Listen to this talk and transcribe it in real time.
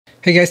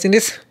Hey guys, in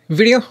this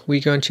video,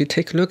 we're going to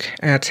take a look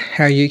at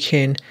how you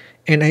can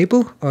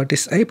enable or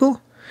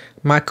disable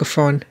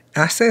microphone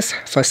access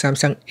for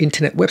Samsung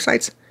Internet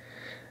websites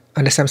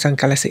on the Samsung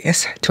Galaxy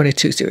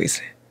S22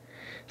 series.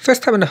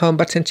 First, tap on the home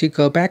button to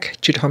go back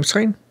to the home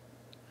screen.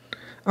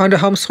 On the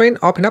home screen,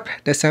 open up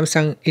the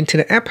Samsung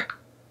Internet app.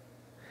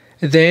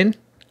 Then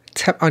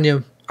tap on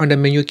the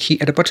menu key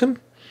at the bottom.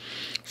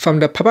 From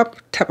the pop-up,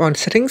 tap on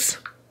Settings.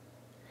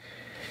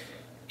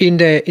 In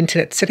the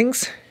Internet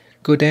settings,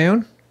 go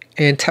down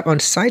and tap on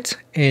Sites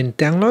and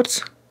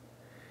Downloads.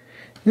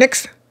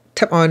 Next,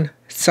 tap on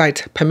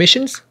Site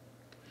Permissions.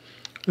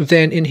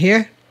 Then in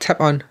here, tap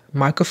on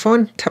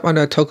Microphone, tap on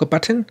the toggle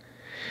button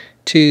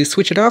to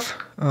switch it off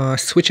or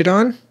switch it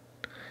on.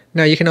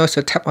 Now you can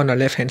also tap on the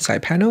left-hand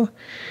side panel.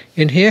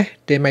 In here,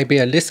 there may be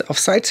a list of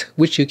sites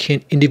which you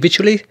can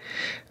individually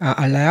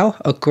allow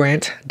or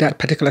grant that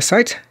particular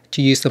site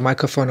to use the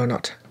microphone or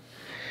not.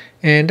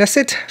 And that's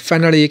it.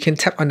 Finally, you can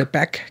tap on the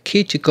back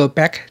key to go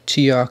back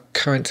to your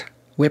current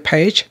web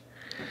page,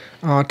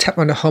 or tap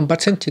on the home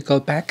button to go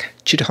back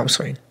to the home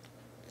screen.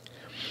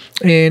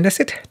 And that's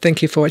it.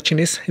 Thank you for watching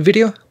this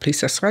video. Please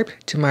subscribe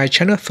to my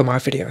channel for more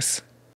videos.